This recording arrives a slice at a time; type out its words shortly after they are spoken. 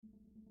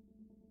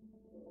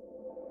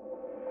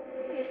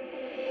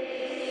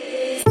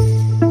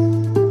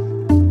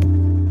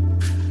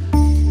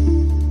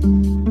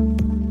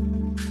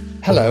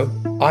Hello,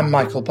 I'm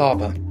Michael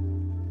Barber.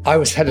 I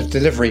was head of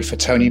delivery for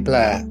Tony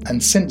Blair,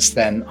 and since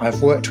then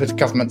I've worked with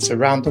governments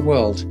around the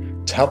world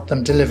to help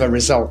them deliver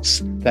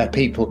results their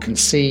people can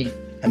see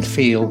and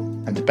feel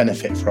and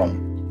benefit from.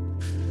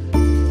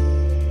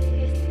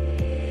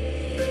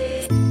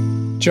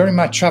 During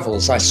my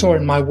travels, I saw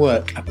in my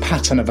work a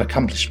pattern of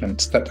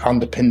accomplishment that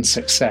underpins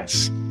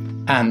success.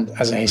 And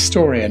as a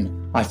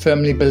historian, I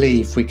firmly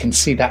believe we can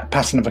see that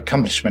pattern of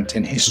accomplishment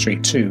in history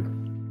too.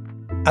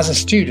 As a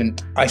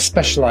student, I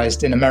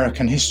specialised in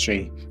American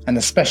history, and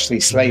especially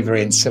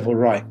slavery and civil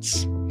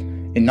rights.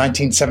 In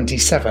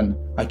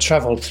 1977, I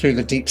travelled through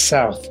the Deep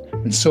South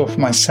and saw for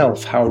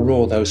myself how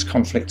raw those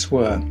conflicts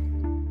were.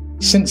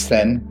 Since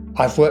then,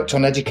 I've worked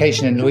on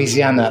education in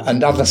Louisiana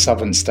and other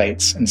southern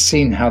states and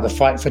seen how the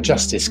fight for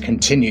justice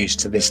continues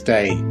to this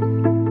day.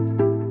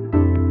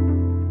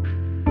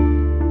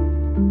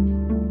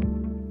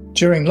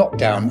 During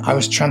lockdown, I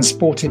was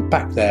transported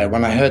back there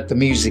when I heard the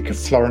music of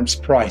Florence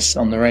Price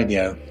on the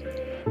radio.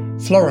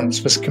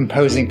 Florence was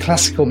composing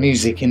classical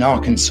music in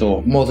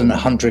Arkansas more than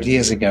 100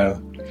 years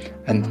ago,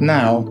 and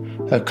now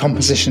her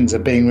compositions are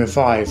being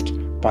revived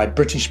by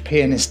British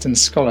pianist and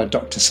scholar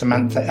Dr.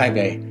 Samantha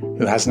Ege,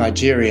 who has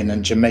Nigerian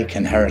and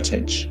Jamaican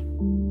heritage.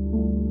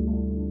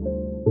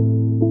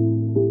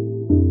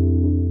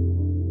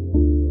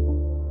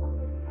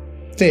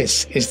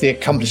 This is the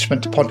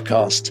Accomplishment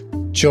Podcast.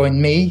 Join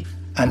me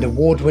and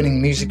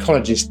award-winning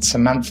musicologist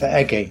Samantha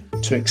Ege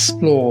to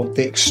explore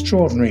the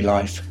extraordinary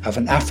life of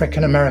an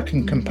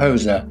African-American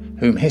composer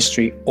whom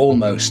history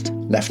almost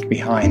left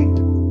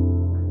behind.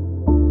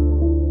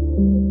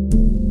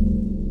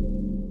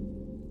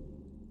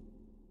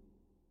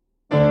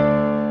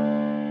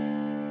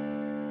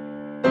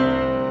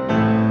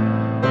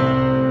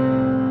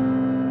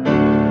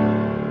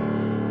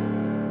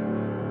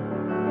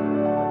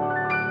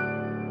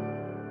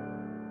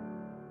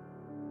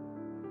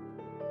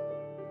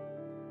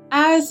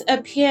 As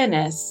a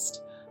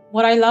pianist,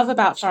 what I love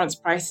about Florence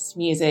Price's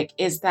music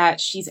is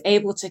that she's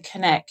able to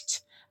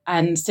connect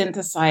and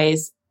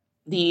synthesize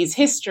these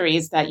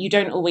histories that you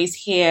don't always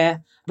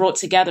hear brought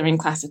together in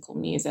classical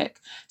music.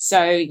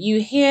 So you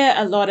hear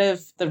a lot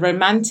of the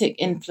romantic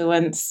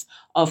influence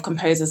of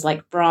composers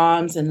like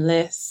Brahms and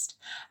Liszt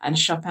and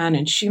Chopin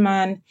and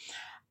Schumann.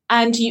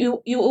 And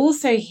you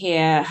also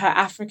hear her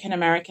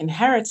African-American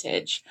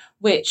heritage,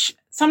 which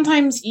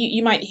sometimes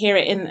you might hear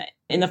it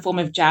in the form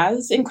of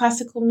jazz in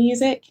classical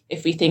music,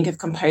 if we think of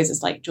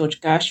composers like George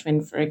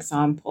Gershwin, for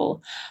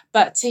example.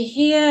 But to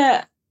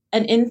hear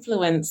an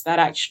influence that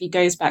actually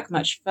goes back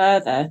much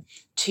further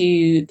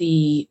to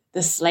the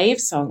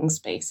slave songs,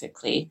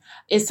 basically,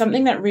 is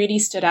something that really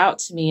stood out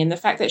to me. And the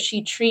fact that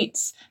she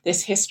treats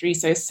this history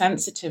so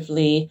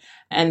sensitively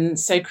and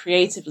so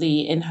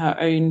creatively in her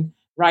own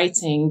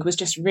writing was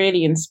just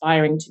really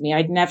inspiring to me.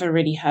 I'd never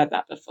really heard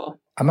that before.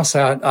 I must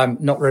say I'm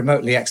not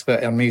remotely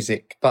expert on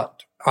music,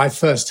 but I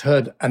first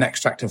heard an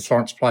extract of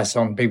Florence Price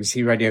on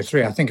BBC Radio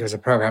 3. I think it was a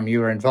programme you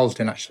were involved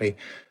in, actually.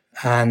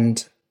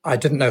 And I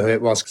didn't know who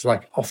it was because,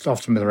 like,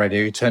 often with the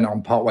radio, you turn it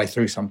on partway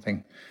through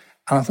something.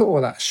 And I thought,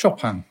 well, that's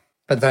Chopin.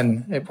 But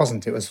then it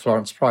wasn't. It was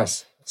Florence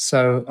Price.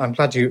 So I'm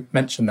glad you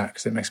mentioned that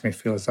because it makes me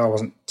feel as though I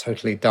wasn't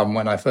totally dumb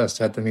when I first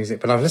heard the music.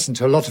 But I've listened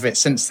to a lot of it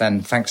since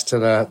then, thanks to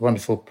the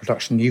wonderful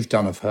production you've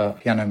done of her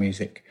piano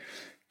music.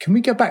 Can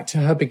we go back to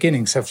her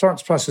beginning? So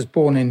Florence Price was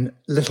born in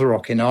Little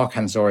Rock in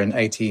Arkansas in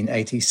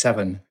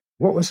 1887.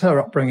 What was her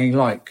upbringing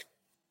like?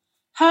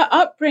 Her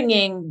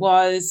upbringing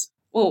was,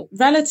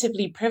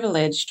 relatively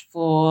privileged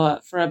for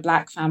a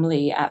Black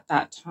family at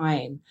that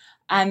time.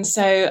 And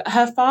so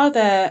her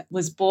father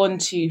was born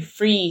to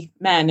free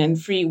men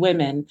and free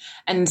women.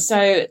 And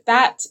so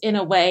that, in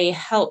a way,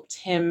 helped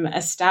him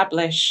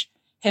establish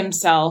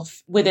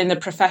himself within the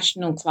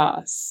professional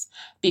class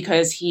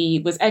because he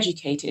was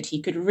educated,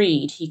 he could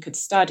read, he could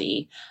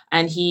study,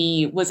 and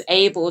he was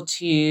able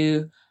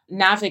to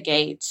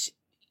navigate,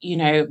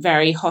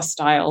 very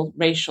hostile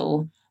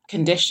racial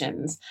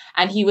conditions.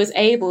 And he was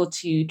able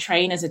to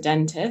train as a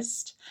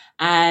dentist,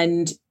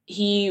 and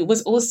he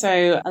was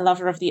also a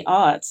lover of the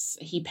arts.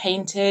 He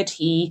painted,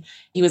 he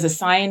was a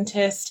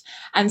scientist.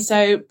 And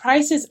so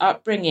Price's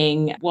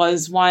upbringing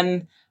was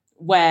one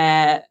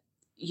where,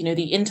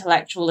 the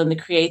intellectual and the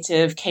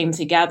creative came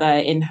together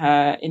in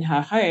her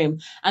home,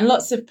 and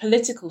lots of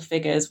political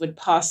figures would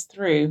pass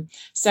through.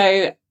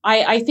 So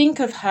I think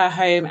of her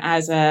home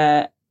as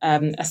a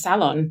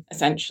salon,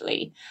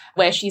 essentially,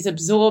 where she's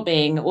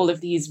absorbing all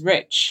of these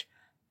rich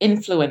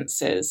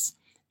influences.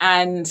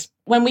 And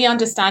when we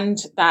understand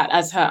that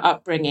as her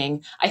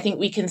upbringing, I think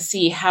we can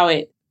see how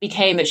it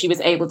became that she was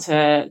able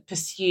to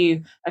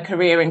pursue a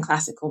career in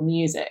classical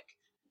music.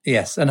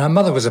 Yes, and her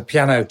mother was a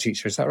piano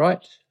teacher, is that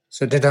right?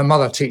 So did her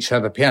mother teach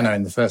her the piano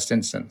in the first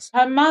instance?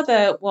 Her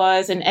mother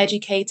was an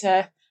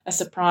educator, a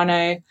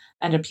soprano,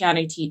 and a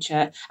piano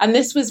teacher. And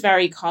this was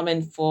very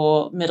common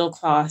for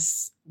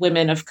middle-class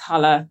women of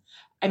color.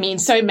 I mean,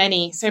 so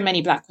many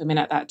Black women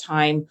at that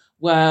time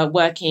were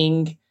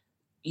working,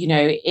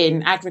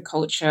 in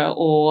agriculture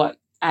or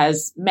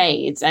as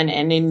maids and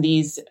in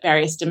these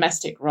various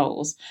domestic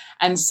roles.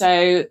 And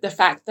so the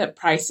fact that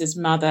Price's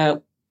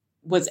mother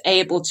was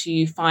able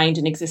to find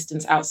an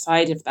existence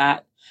outside of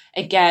that,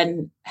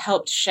 again,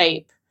 helped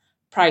shape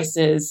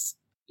Price's,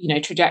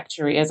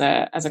 trajectory as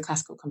a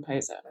classical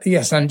composer.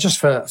 Yes, and just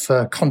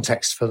for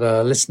context for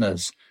the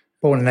listeners,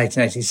 born in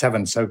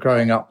 1887, so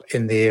growing up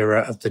in the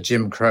era of the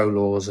Jim Crow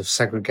laws, of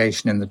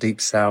segregation in the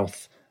Deep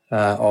South,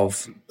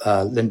 of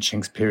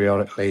lynchings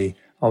periodically,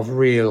 of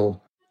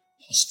real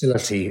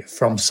hostility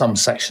from some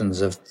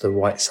sections of the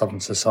white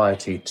Southern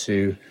society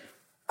to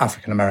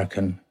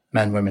African-American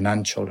men, women,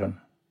 and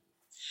children.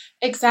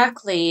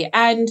 Exactly.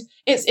 And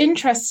it's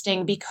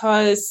interesting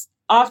because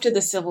after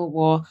the Civil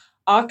War,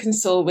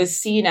 Arkansas was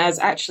seen as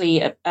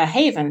actually a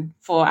haven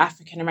for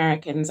African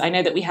Americans. I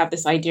know that we have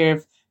this idea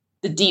of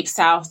the Deep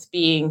South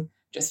being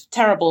just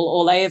terrible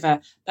all over,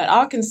 but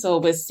Arkansas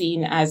was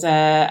seen as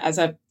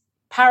a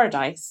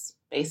paradise,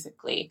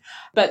 basically.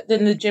 But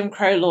then the Jim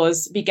Crow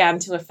laws began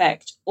to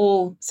affect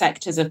all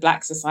sectors of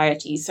Black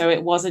society. So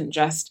it wasn't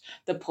just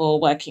the poor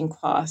working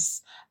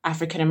class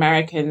African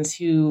Americans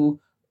who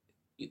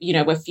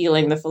were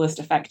feeling the fullest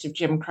effect of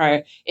Jim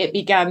Crow. It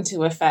began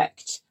to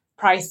affect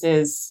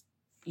Price's,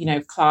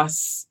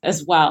 class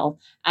as well.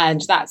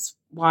 And that's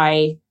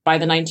why by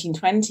the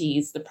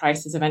 1920s, the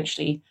Prices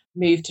eventually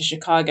moved to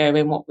Chicago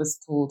in what was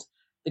called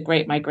the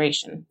Great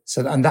Migration.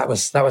 So, and that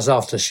was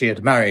after she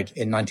had married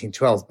in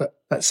 1912. But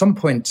at some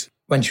point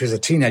when she was a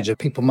teenager,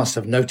 people must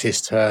have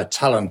noticed her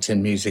talent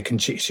in music.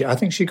 And she I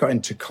think she got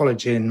into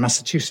college in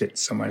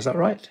Massachusetts somewhere. Is that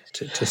right?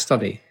 To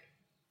study.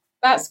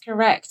 That's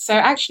correct. So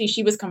actually,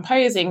 she was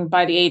composing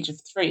by the age of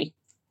 3.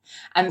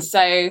 And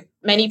so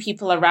many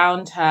people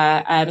around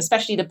her,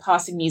 especially the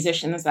passing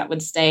musicians that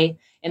would stay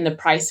in the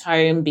Price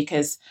home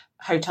because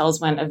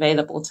hotels weren't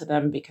available to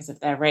them because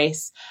of their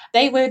race,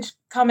 they would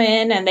come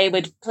in and they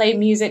would play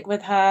music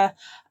with her.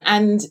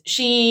 And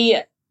she,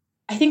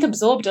 I think,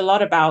 absorbed a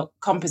lot about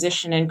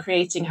composition and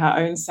creating her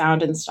own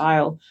sound and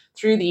style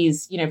through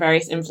these,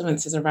 various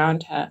influences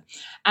around her.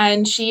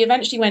 And she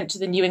eventually went to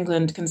the New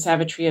England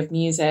Conservatory of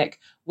Music,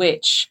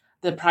 which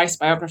the Price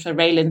biographer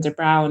Raylinda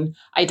Brown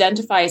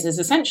identifies as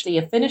essentially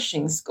a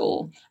finishing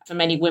school for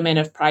many women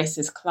of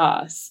Price's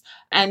class.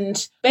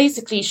 And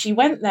basically, she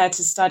went there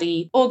to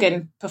study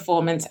organ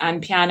performance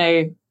and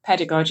piano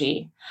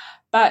pedagogy.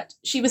 But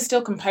she was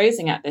still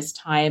composing at this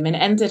time and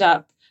ended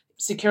up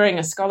securing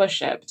a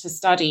scholarship to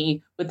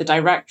study with the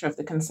director of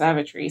the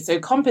conservatory. So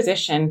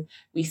composition,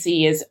 we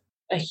see, is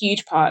a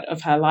huge part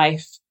of her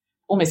life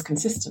almost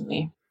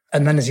consistently.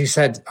 And then, as you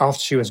said,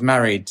 after she was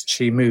married,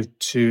 she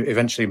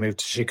eventually moved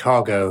to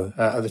Chicago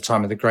at the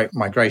time of the Great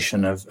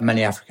Migration of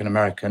many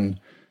African-American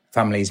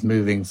families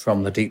moving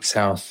from the Deep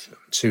South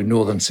to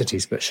northern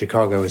cities. But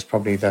Chicago is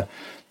probably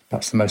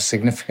perhaps the most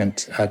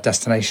significant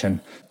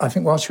destination. I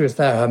think while she was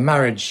there, her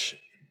marriage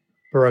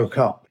broke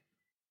up.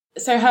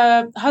 So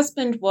her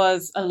husband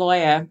was a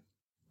lawyer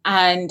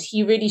and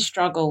he really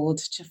struggled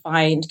to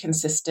find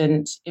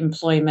consistent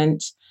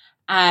employment,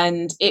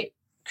 and it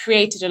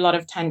created a lot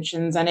of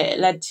tensions and it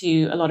led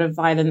to a lot of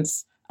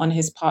violence on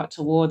his part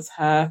towards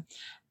her.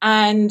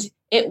 And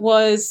it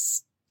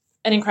was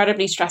an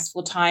incredibly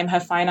stressful time. Her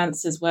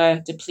finances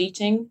were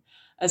depleting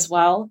as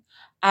well.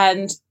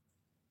 And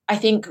I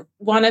think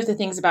one of the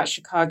things about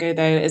Chicago,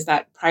 though, is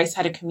that Price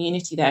had a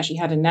community there. She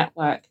had a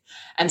network.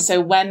 And so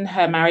when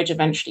her marriage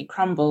eventually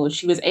crumbled,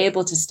 she was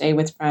able to stay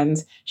with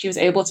friends. She was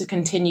able to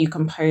continue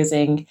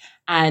composing.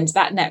 And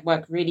that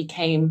network really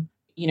came,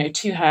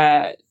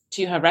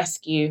 to her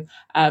rescue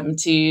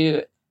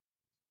to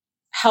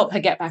help her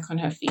get back on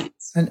her feet.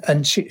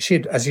 And she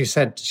had, as you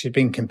said, she'd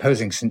been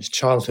composing since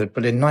childhood.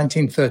 But in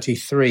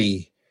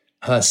 1933,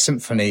 her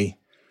symphony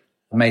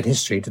made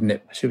history, didn't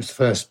it? She was the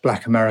first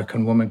Black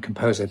American woman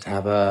composer to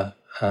have a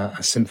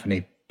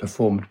symphony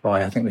performed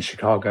by, I think, the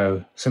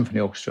Chicago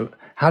Symphony Orchestra.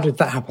 How did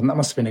that happen? That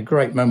must have been a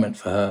great moment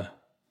for her.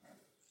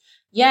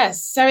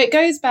 Yes, so it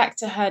goes back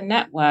to her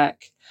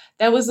network.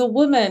 There was a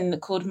woman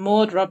called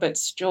Maud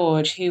Roberts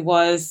George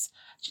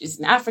she's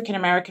an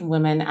African-American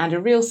woman and a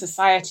real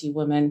society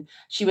woman.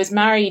 She was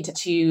married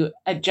to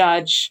a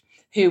judge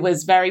who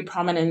was very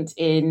prominent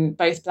in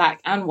both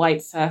Black and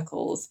white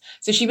circles.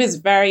 So she was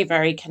very,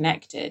 very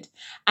connected.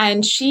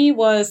 And she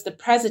was the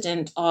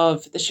president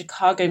of the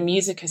Chicago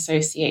Music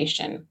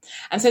Association.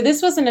 And so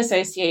this was an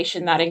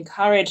association that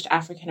encouraged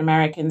African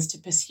Americans to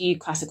pursue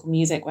classical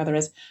music, whether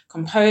as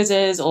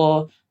composers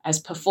or as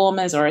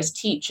performers or as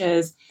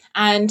teachers.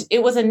 And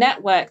it was a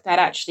network that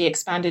actually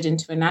expanded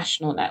into a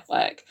national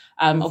network,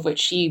 of which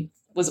she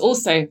was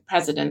also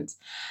president.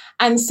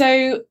 And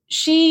so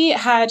she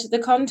had the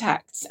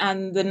contacts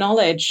and the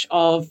knowledge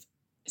of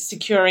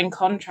securing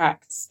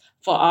contracts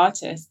for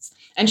artists.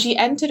 And she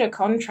entered a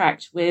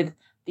contract with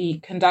the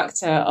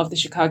conductor of the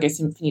Chicago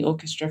Symphony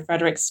Orchestra,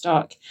 Frederick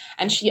Stock,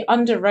 and she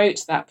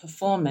underwrote that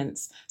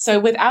performance. So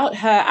without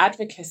her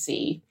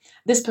advocacy,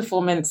 this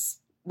performance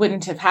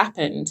wouldn't have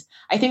happened.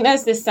 I think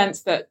there's this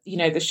sense that,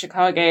 the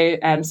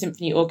Chicago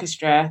Symphony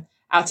Orchestra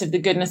out of the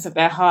goodness of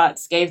their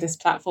hearts, gave this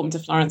platform to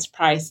Florence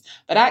Price.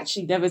 But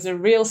actually, there was a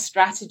real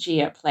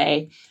strategy at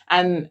play.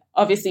 And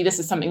obviously, this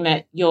is something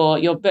that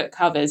your book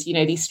covers,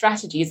 these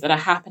strategies that are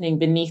happening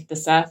beneath the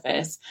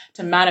surface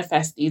to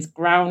manifest these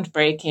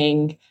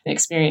groundbreaking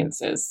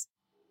experiences.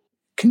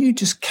 Can you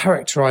just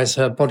characterize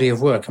her body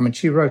of work? I mean,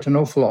 she wrote an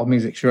awful lot of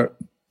music. She wrote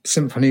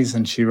symphonies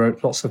and she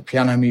wrote lots of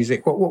piano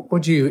music. What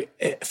would you,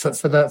 for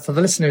the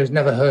listener who's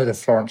never heard of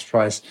Florence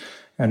Price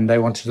and they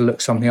wanted to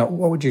look something up,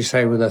 what would you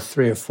say were the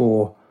 3 or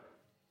 4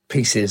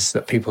 pieces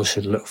that people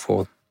should look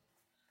for?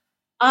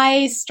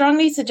 I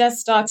strongly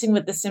suggest starting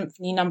with the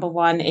Symphony No.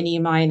 1 in E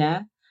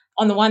minor.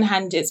 On the one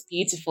hand, it's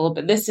beautiful,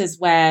 but this is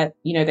where,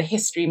 the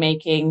history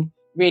making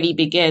really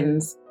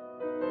begins.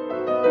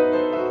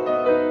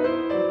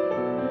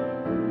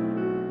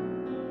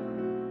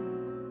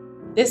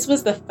 This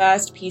was the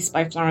first piece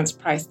by Florence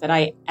Price that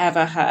I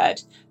ever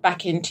heard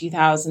back in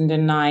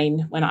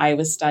 2009 when I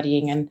was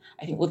studying, and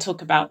I think we'll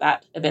talk about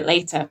that a bit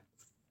later.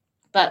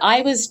 But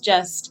I was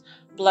just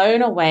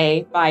blown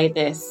away by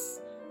this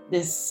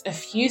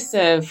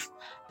effusive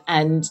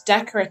and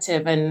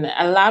decorative and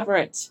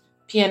elaborate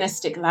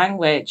pianistic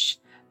language,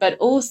 but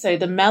also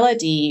the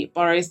melody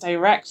borrows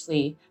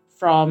directly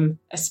from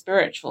a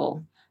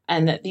spiritual,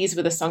 and that these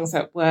were the songs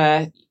that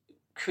were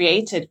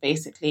created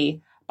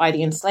basically by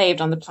the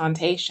enslaved on the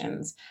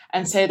plantations.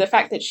 And so the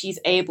fact that she's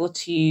able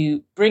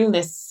to bring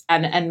this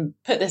and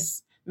put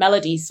this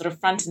melody sort of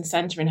front and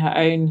center in her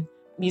own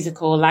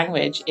musical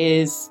language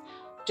is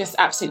just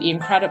absolutely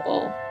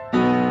incredible.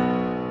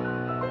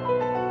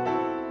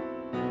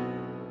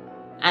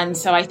 And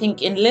so I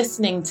think in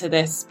listening to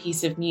this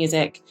piece of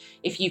music,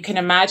 if you can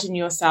imagine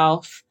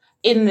yourself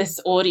in this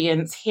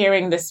audience,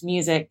 hearing this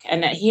music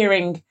and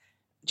hearing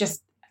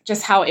just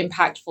how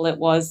impactful it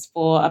was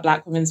for a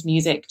Black woman's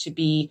music to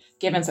be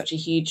given such a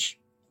huge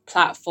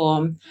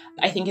platform,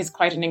 I think is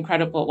quite an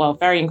incredible,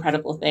 very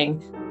incredible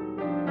thing.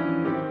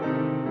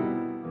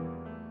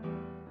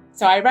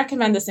 So I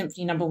recommend the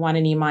Symphony No. 1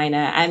 in E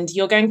minor, and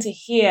you're going to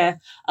hear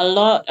a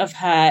lot of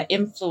her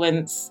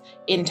influence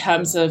in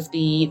terms of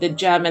the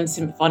German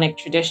symphonic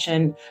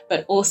tradition,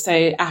 but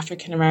also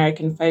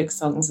African-American folk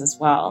songs as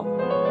well.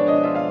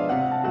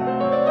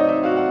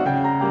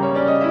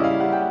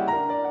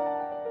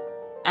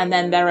 And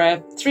then there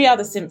are 3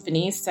 other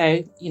symphonies,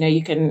 so,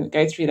 you can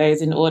go through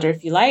those in order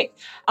if you like.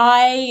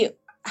 I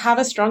have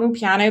a strong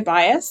piano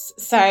bias,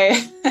 so...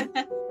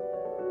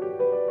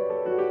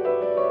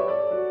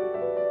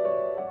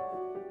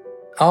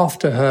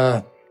 After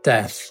her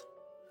death,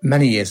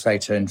 many years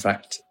later, in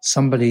fact,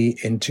 somebody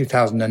in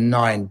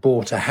 2009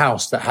 bought a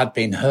house that had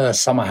been her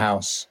summer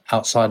house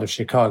outside of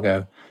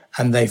Chicago,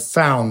 and they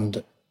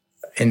found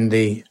in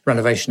the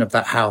renovation of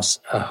that house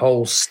a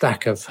whole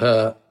stack of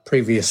her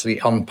previously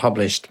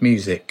unpublished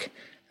music.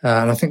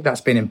 And I think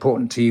that's been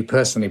important to you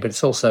personally, but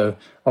it's also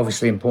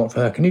obviously important for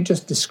her. Can you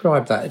just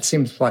describe that? It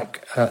seems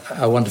like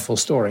a wonderful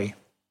story.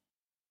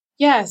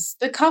 Yes,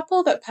 the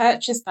couple that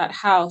purchased that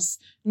house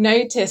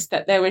noticed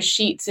that there were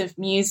sheets of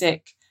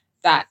music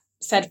that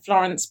said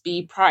Florence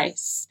B.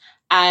 Price,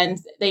 and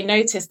they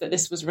noticed that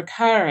this was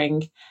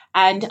recurring.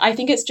 And I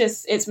think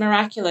it's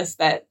miraculous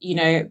that,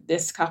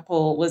 this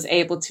couple was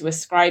able to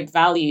ascribe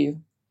value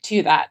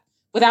to that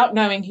without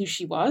knowing who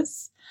she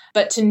was,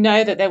 but to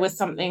know that there was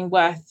something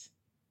worth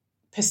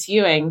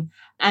pursuing.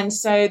 And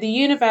so the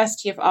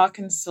University of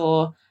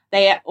Arkansas,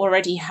 they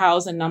already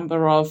house a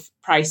number of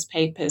Price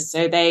papers.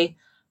 So they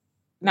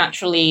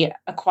naturally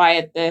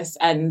acquired this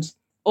and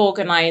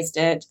organized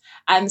it.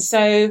 And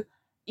so,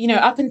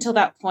 up until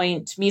that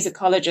point,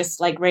 musicologists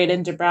like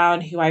Raylinda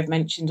Brown, who I've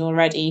mentioned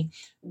already,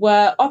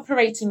 were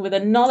operating with a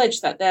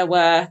knowledge that there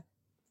were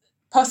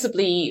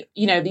possibly,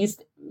 these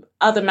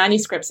other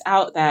manuscripts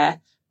out there,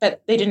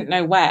 but they didn't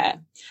know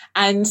where.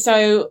 And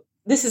so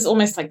this is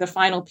almost like the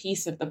final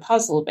piece of the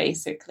puzzle,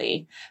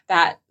 basically,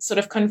 that sort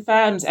of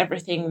confirms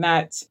everything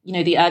that,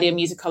 the earlier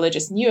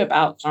musicologists knew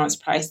about Florence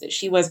Price, that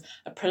she was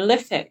a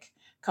prolific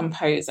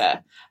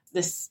composer.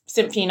 This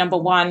Symphony No.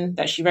 1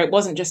 that she wrote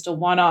wasn't just a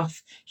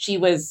one-off. She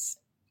was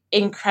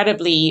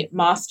incredibly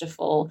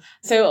masterful.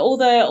 So all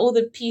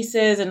the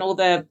pieces and all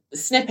the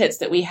snippets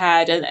that we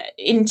had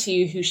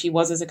into who she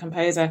was as a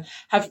composer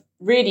have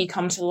really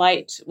come to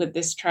light with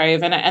this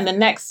trove. And the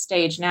next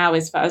stage now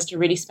is for us to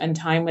really spend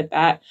time with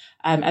that,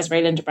 as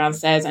Raylinda Brown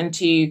says, and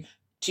to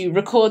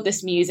record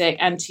this music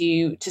and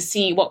to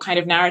see what kind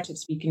of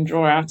narratives we can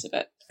draw out of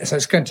it. So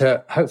it's going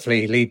to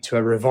hopefully lead to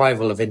a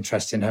revival of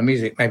interest in her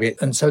music, maybe.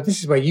 And so this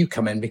is where you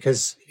come in,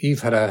 because you've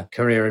had a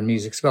career in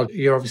music as well.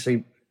 You're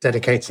obviously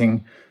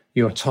dedicating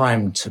your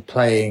time to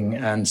playing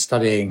and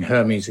studying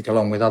her music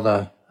along with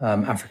other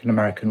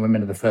African-American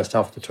women of the first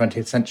half of the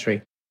 20th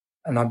century.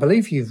 And I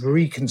believe you've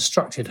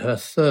reconstructed her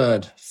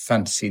third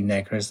Fantasy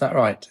Negra, is that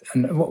right?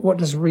 And what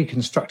does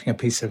reconstructing a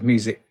piece of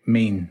music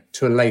mean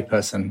to a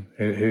layperson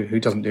who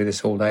doesn't do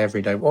this all day,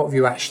 every day? What have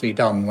you actually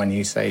done when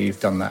you say you've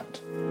done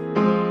that?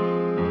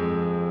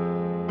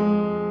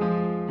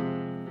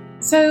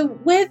 So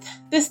with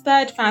this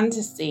third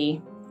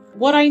fantasy,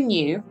 what I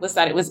knew was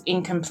that it was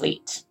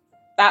incomplete.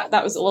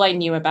 that was all I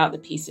knew about the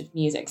piece of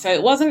music. So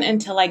it wasn't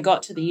until I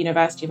got to the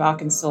University of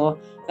Arkansas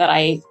that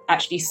I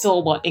actually saw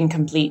what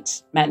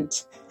incomplete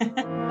meant.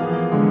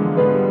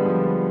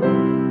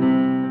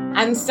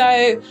 And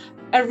so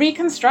a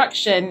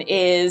reconstruction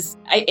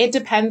it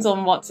depends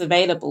on what's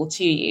available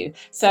to you.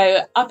 So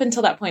up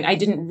until that point, I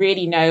didn't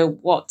really know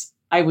what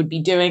I would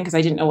be doing because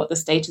I didn't know what the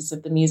status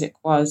of the music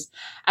was.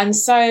 And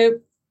so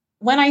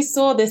when I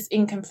saw this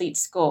incomplete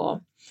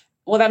score,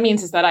 what that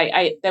means is that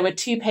there were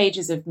 2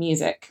 pages of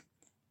music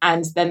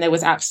and then there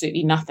was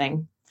absolutely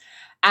nothing.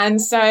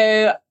 And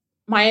so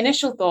my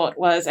initial thought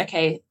was,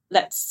 okay,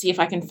 let's see if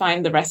I can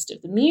find the rest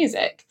of the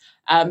music,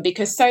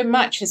 because so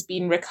much has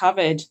been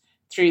recovered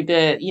through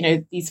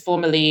these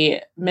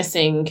formerly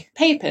missing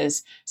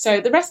papers.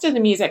 So the rest of the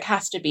music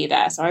has to be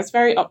there. So I was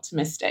very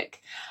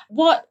optimistic.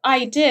 What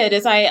I did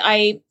is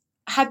I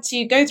had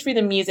to go through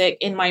the music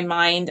in my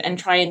mind and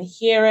try and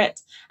hear it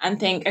and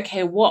think,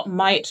 okay, what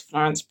might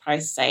Florence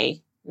Price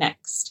say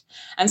next?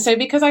 And so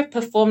because I've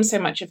performed so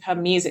much of her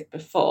music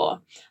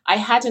before, I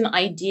had an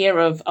idea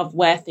of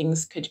where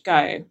things could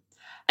go.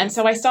 And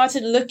so I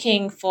started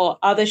looking for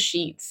other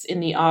sheets in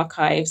the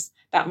archives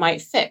that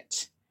might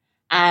fit.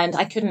 And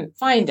I couldn't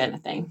find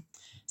anything.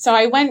 So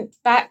I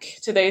went back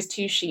to those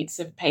 2 sheets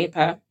of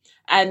paper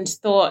and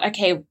thought,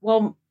 okay,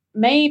 well,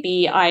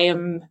 maybe I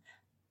am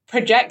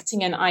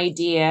projecting an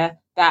idea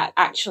that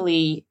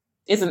actually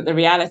isn't the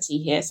reality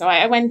here. So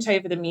I went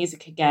over the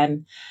music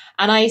again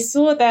and I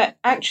saw that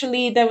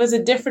actually there was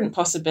a different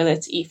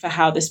possibility for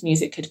how this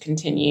music could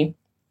continue.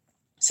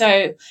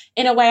 So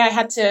in a way, I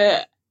had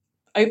to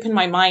open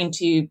my mind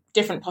to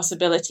different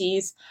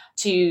possibilities,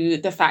 to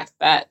the fact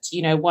that,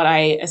 what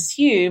I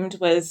assumed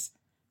was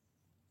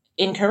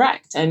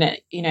incorrect and,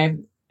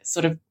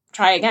 sort of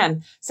try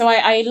again. So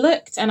I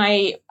looked and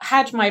I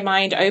had my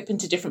mind open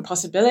to different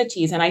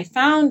possibilities and I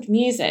found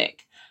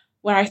music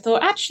where I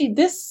thought, actually,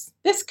 this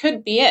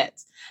could be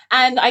it.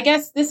 And I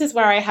guess this is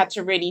where I had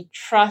to really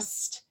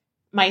trust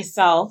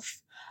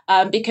myself,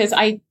 because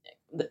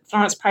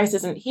Florence Price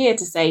isn't here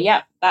to say,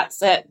 yep,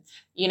 that's it,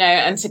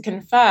 and to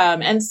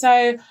confirm. And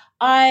so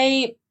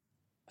I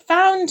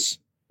found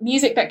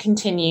music that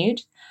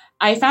continued.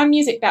 I found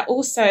music that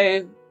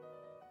also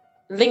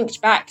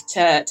linked back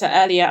to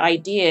earlier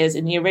ideas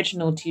in the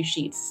original 2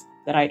 sheets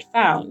that I'd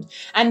found.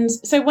 And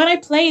so when I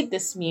played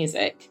this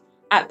music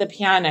at the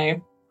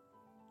piano,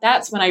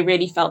 that's when I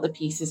really felt the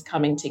pieces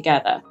coming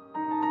together.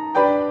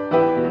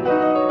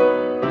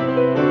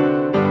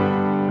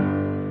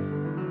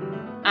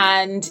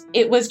 And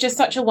it was just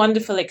such a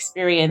wonderful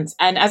experience.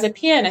 And as a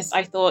pianist,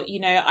 I thought,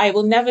 I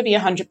will never be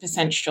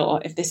 100%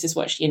 sure if this is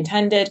what she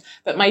intended.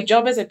 But my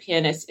job as a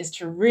pianist is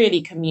to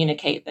really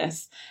communicate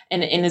this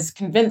in as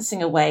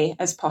convincing a way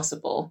as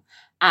possible.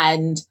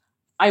 And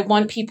I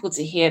want people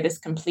to hear this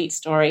complete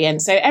story.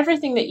 And so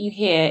everything that you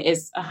hear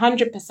is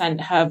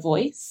 100% her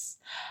voice.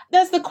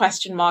 There's the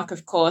question mark,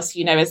 of course,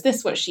 is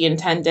this what she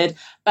intended?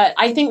 But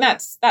I think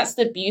that's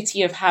the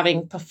beauty of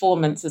having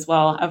performance as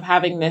well, of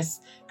having this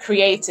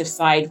creative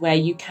side where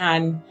you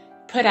can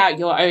put out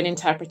your own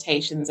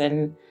interpretations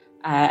and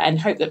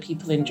hope that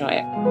people enjoy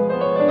it.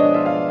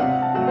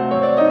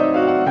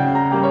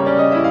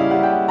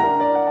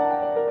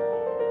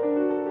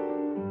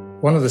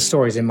 One of the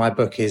stories in my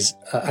book is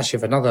actually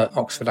of another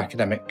Oxford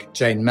academic,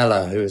 Jane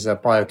Mellor, who is a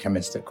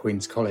biochemist at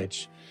Queen's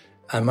College.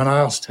 And when I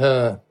asked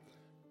her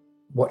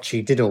what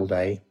she did all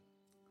day,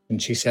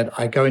 and she said,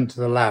 I go into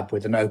the lab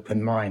with an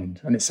open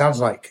mind. And it sounds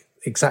like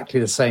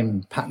exactly the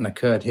same pattern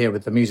occurred here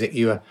with the music.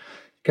 You were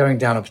going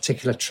down a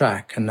particular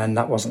track and then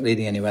that wasn't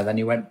leading anywhere. Then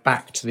you went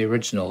back to the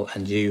original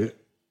and you,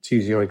 to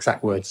use your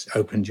exact words,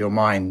 opened your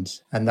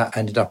mind. And that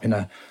ended up in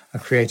a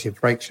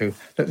creative breakthrough.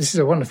 Look, this is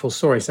a wonderful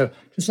story. So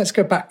just let's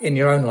go back in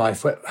your own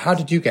life. How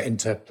did you get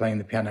into playing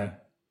the piano?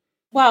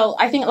 Well,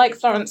 I think like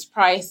Florence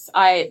Price,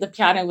 the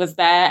piano was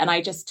there and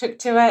I just took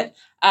to it.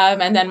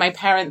 And then my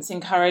parents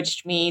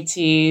encouraged me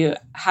to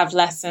have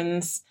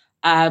lessons.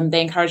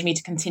 They encouraged me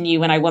to continue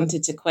when I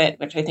wanted to quit,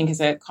 which I think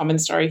is a common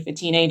story for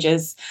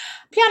teenagers.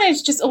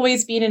 Piano's just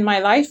always been in my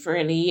life,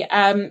 really.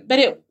 But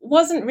it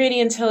wasn't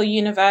really until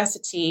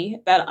university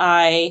that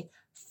I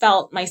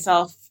felt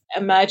myself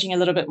emerging a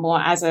little bit more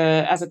as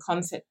a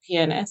concert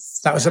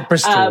pianist. That was at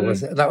Bristol,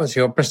 was it? That was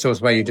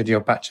Bristol's where you did your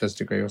bachelor's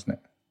degree, wasn't it?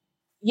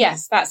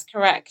 Yes, that's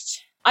correct.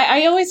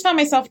 I always found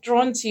myself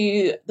drawn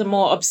to the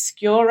more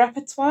obscure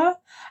repertoire.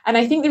 And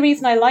I think the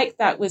reason I liked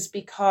that was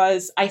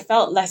because I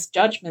felt less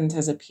judgment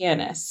as a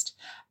pianist.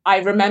 I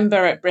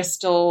remember at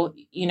Bristol,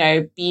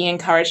 being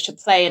encouraged to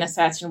play in a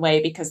certain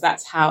way because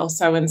that's how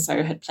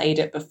so-and-so had played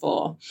it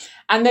before.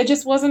 And there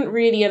just wasn't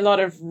really a lot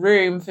of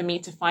room for me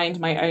to find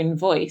my own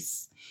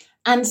voice.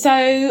 And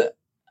so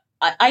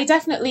I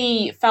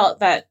definitely felt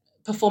that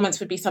performance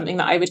would be something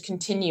that I would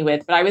continue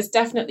with, but I was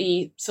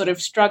definitely sort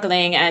of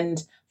struggling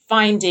and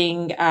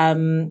finding,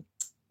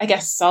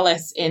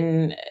 solace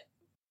in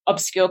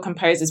obscure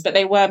composers, but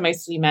they were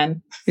mostly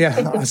men.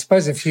 Yeah, I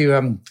suppose if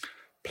you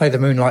play the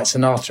Moonlight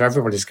Sonata,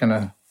 everybody's going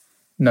to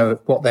know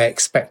what they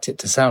expect it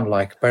to sound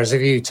like. Whereas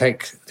if you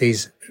take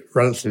these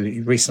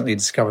relatively recently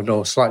discovered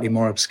or slightly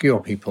more obscure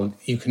people,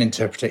 you can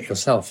interpret it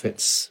yourself.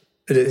 It's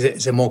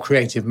a more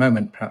creative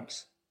moment,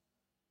 perhaps.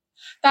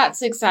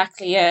 That's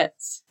exactly it,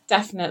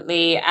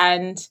 definitely.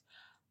 And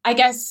I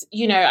guess,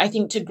 I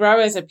think to grow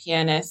as a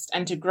pianist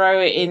and to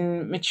grow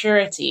in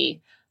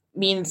maturity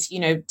means,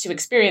 to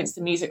experience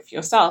the music for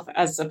yourself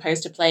as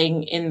opposed to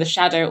playing in the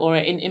shadow or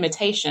in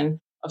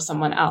imitation of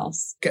someone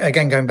else.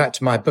 Again, going back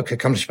to my book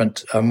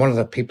Accomplishment, one of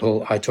the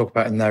people I talk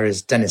about in there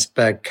is Dennis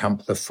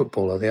Bergkamp, the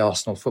footballer, the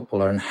Arsenal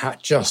footballer, and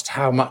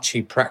how much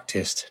he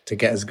practiced to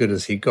get as good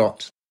as he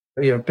got.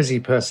 You're a busy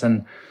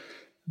person,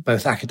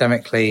 both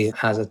academically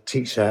as a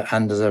teacher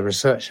and as a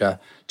researcher.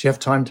 Do you have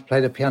time to play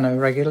the piano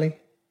regularly?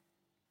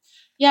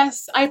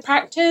 Yes, I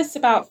practice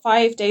about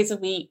 5 days a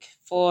week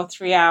for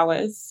 3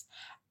 hours.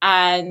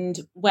 And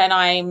when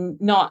I'm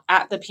not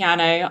at the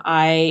piano,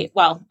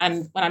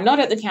 and when I'm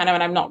not at the piano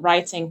and I'm not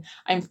writing,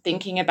 I'm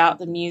thinking about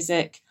the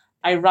music.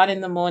 I run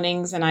in the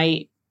mornings and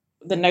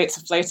the notes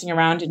are floating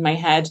around in my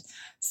head.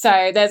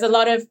 So there's a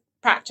lot of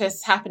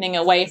practice happening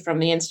away from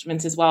the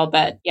instruments as well.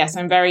 But yes,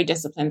 I'm very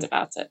disciplined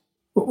about it.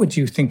 What would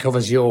you think of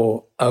as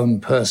your own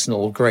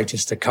personal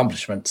greatest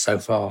accomplishment so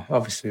far?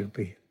 Obviously,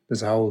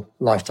 there's a whole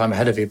lifetime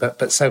ahead of you,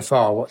 but so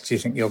far, what do you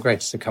think your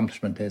greatest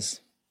accomplishment is?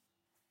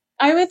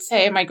 I would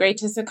say my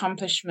greatest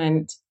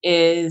accomplishment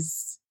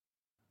is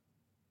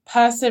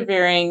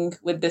persevering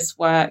with this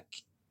work,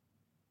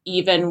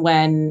 even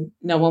when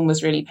no one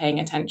was really paying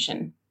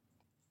attention.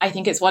 I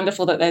think it's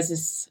wonderful that there's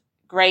this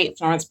great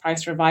Florence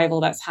Price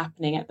revival that's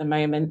happening at the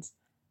moment.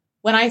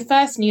 When I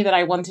first knew that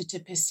I wanted to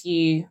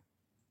pursue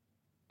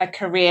a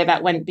career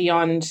that went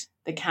beyond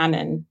the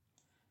canon,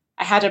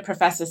 I had a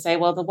professor say,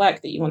 well, the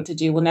work that you want to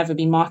do will never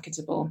be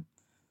marketable.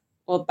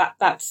 Well,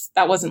 that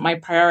wasn't my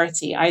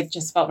priority. I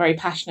just felt very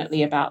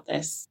passionately about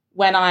this.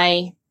 When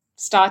I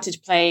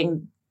started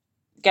playing,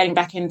 getting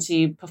back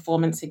into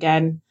performance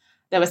again,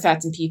 there were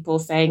certain people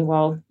saying,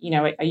 well,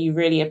 are you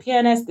really a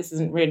pianist? This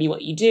isn't really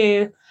what you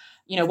do.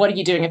 What are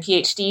you doing a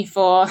PhD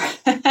for?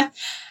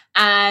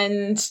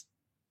 And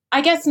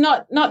I guess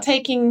not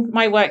taking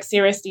my work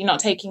seriously, not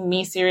taking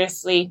me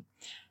seriously,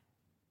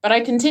 but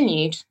I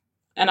continued.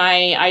 And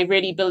I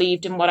really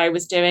believed in what I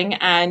was doing.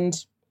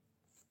 And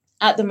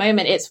at the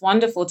moment, it's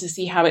wonderful to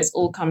see how it's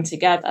all come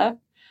together.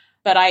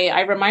 But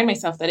I remind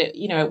myself that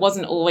it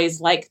wasn't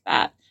always like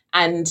that.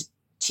 And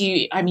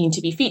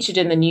to be featured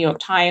in the New York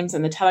Times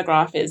and the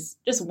Telegraph is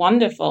just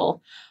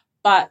wonderful.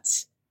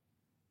 But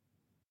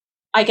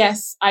I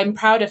guess I'm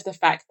proud of the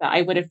fact that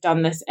I would have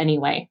done this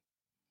anyway.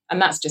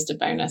 And that's just a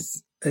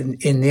bonus.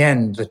 In the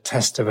end, the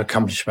test of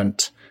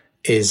accomplishment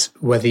is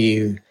whether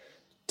you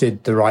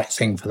did the right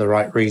thing for the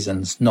right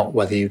reasons, not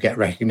whether you get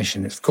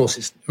recognition. Of course,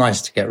 it's nice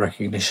to get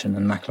recognition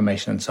and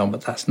acclamation and so on,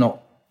 but that's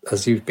not,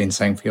 as you've been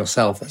saying for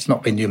yourself, that's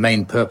not been your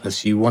main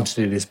purpose. You wanted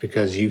to do this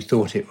because you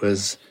thought it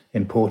was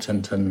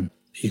important and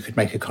you could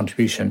make a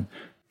contribution.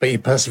 But you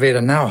persevered,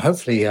 and now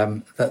hopefully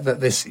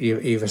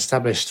you've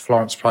established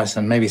Florence Price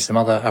and maybe some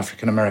other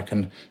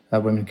African-American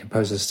women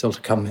composers still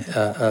to come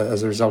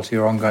as a result of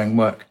your ongoing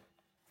work.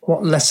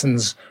 What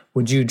lessons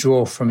would you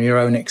draw from your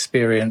own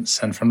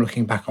experience and from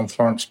looking back on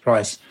Florence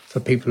Price for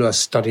people who are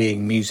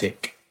studying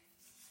music?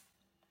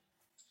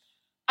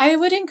 I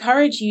would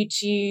encourage you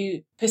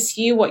to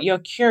pursue what you're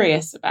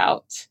curious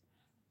about.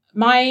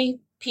 My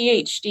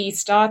PhD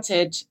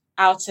started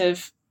out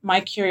of my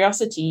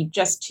curiosity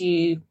just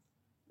to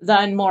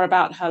learn more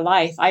about her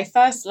life. I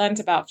first learned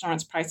about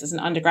Florence Price as an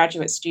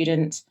undergraduate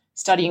student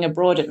studying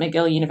abroad at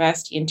McGill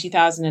University in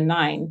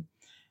 2009.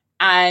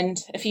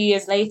 And a few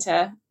years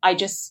later, I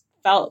just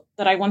felt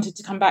that I wanted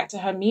to come back to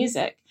her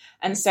music.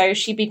 And so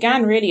she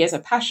began really as a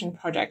passion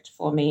project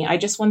for me. I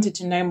just wanted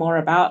to know more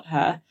about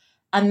her.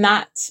 And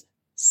that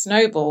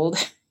snowballed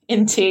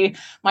into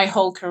my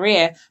whole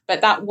career.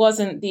 But that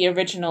wasn't the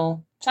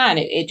original plan.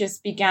 It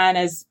just began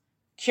as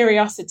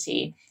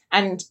curiosity.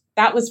 And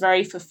that was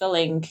very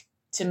fulfilling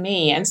to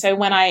me. And so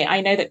when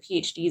I know that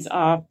PhDs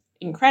are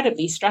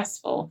incredibly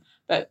stressful,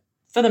 but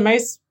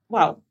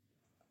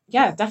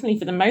definitely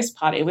for the most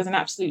part, it was an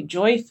absolute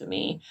joy for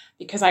me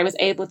because I was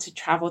able to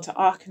travel to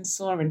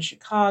Arkansas and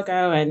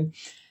Chicago and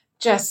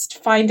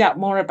just find out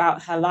more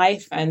about her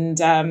life. And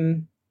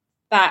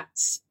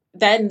that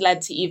then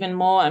led to even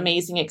more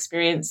amazing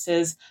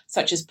experiences,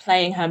 such as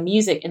playing her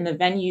music in the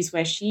venues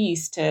where she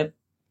used to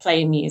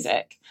play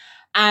music.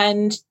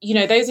 And,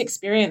 those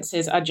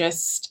experiences are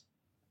just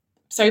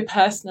so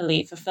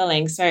personally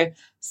fulfilling. So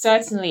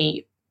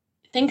certainly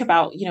think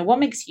about, what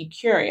makes you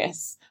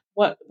curious?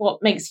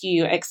 What makes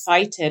you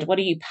excited? What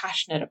are you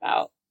passionate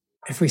about?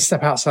 If we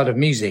step outside of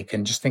music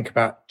and just think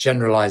about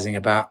generalizing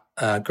about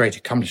great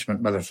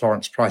accomplishment, whether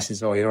Florence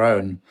Price's or your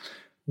own,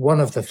 one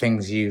of the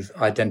things you've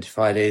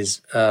identified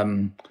is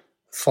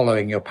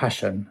following your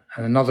passion,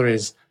 and another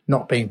is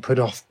not being put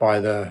off by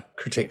the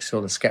critics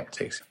or the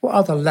skeptics. What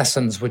other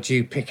lessons would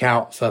you pick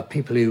out for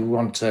people who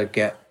want to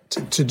get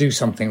to do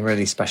something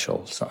really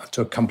special,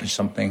 to accomplish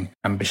something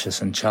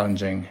ambitious and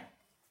challenging?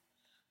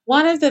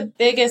 One of the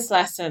biggest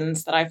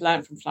lessons that I've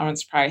learned from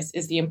Florence Price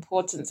is the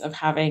importance of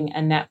having a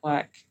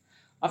network,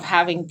 of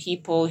having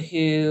people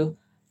who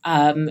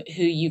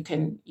you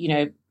can,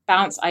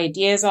 bounce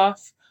ideas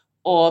off,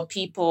 or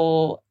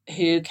people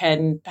who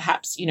can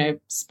perhaps,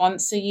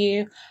 sponsor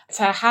you,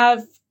 to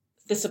have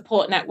the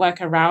support network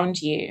around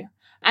you,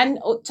 and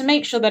to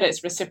make sure that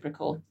it's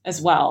reciprocal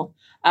as well.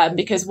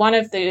 Because one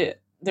of the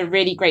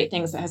really great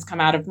things that has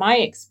come out of my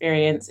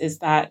experience is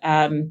that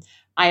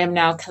I am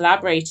now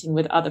collaborating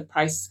with other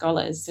Price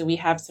scholars. So we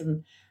have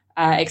some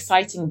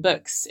exciting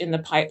books in the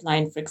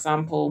pipeline, for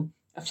example,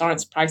 a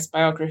Florence Price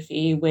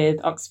biography with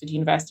Oxford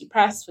University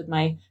Press with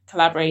my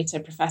collaborator,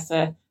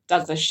 Professor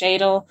Douglas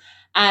Shadle.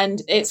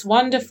 And it's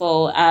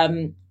wonderful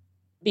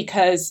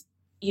because,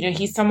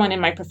 he's someone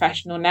in my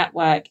professional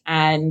network.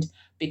 And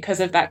because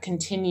of that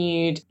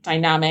continued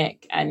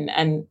dynamic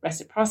and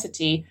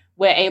reciprocity,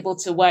 we're able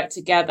to work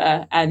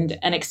together and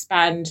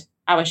expand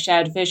our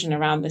shared vision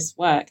around this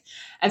work.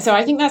 And so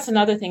I think that's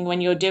another thing when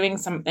you're doing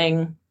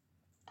something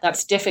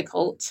that's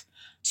difficult,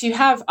 to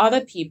have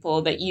other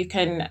people that you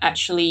can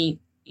actually,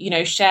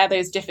 share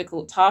those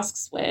difficult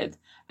tasks with,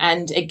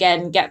 and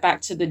again, get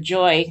back to the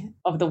joy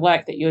of the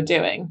work that you're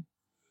doing.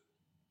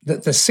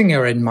 The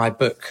singer in my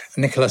book,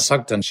 Nicola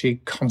Sugden, she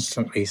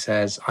constantly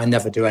says, I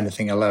never do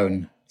anything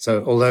alone.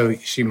 So although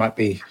she might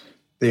be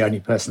the only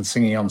person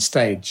singing on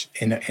stage,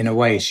 in a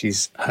way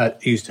she's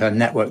used her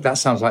network. That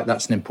sounds like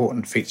that's an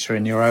important feature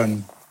in your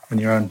own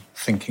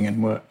thinking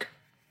and work.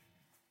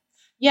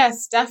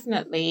 Yes,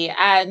 definitely.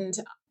 And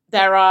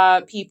there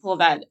are people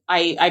that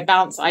I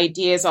bounce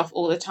ideas off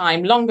all the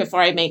time, long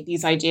before I make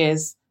these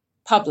ideas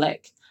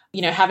public.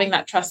 Having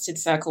that trusted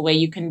circle where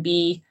you can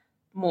be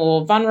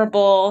more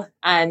vulnerable,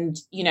 and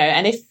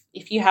and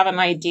if you have an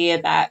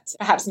idea that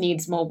perhaps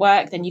needs more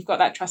work, then you've got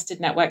that trusted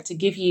network to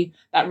give you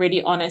that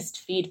really honest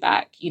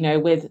feedback,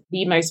 with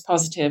the most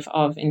positive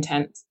of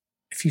intent.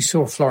 If you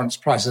saw Florence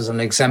Price as an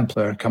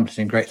exemplar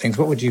accomplishing great things,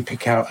 what would you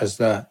pick out as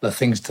the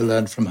things to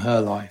learn from her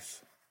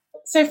life?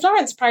 So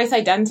Florence Price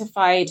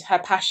identified her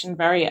passion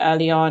very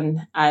early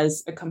on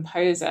as a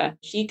composer.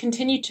 She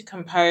continued to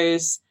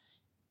compose,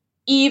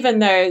 even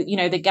though,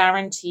 the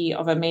guarantee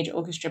of a major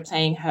orchestra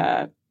playing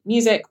her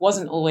music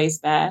wasn't always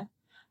there.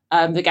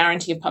 The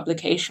guarantee of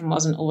publication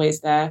wasn't always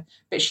there,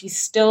 but she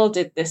still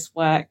did this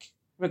work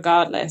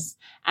regardless.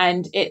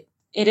 And it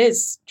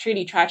is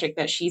truly tragic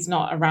that she's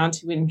not around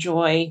to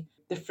enjoy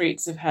the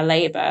fruits of her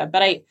labor.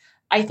 But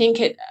I think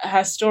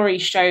her story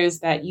shows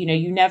that,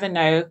 you never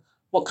know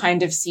what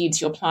kind of seeds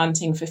you're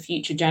planting for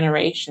future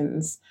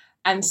generations.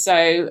 And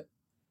so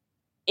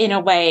in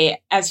a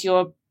way, as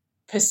you're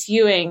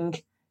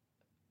pursuing,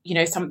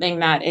 something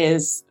that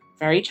is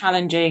very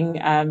challenging,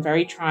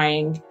 very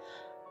trying,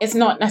 it's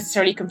not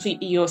necessarily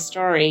completely your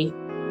story.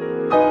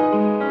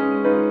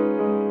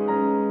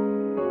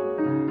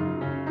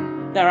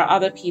 There are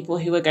other people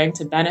who are going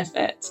to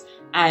benefit,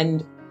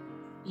 and,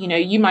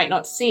 you might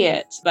not see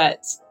it,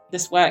 but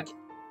this work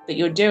that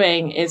you're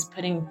doing is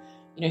putting,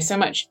 so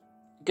much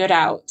good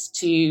out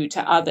to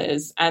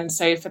others. And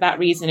so for that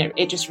reason,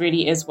 it just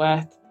really is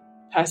worth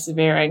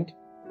persevering.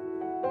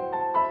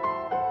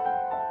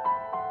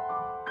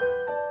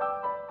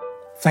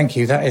 Thank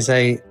you. That is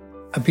a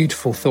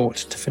beautiful thought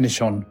to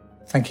finish on.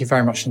 Thank you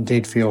very much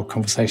indeed for your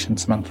conversation,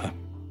 Samantha.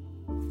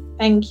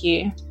 Thank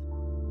you.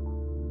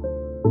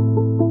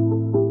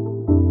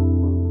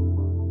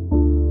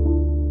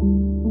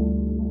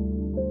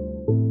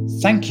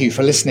 Thank you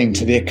for listening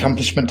to the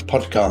Accomplishment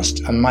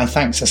Podcast, and my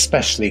thanks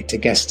especially to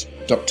guest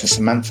Dr.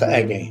 Samantha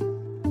Ege.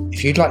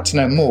 If you'd like to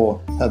know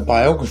more, her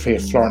biography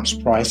of Florence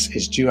Price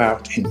is due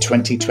out in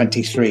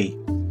 2023,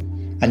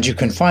 and you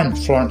can find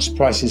Florence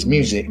Price's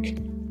music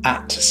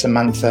at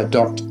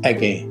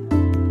samantha.ege.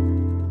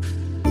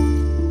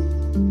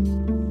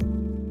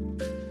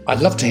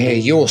 I'd love to hear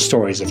your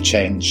stories of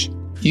change.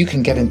 You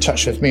can get in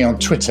touch with me on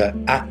Twitter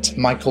at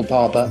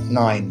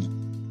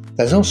michaelbarber9.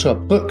 There's also a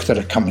book that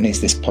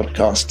accompanies this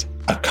podcast,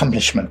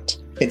 Accomplishment.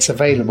 It's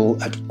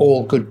available at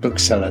all good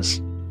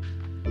booksellers.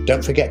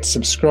 Don't forget to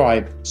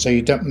subscribe so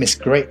you don't miss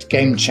great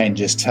game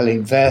changers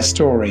telling their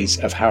stories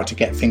of how to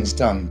get things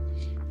done.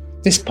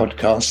 This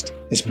podcast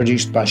is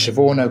produced by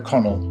Siobhan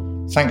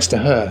O'Connell. Thanks to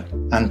her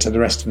and to the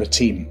rest of the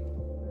team.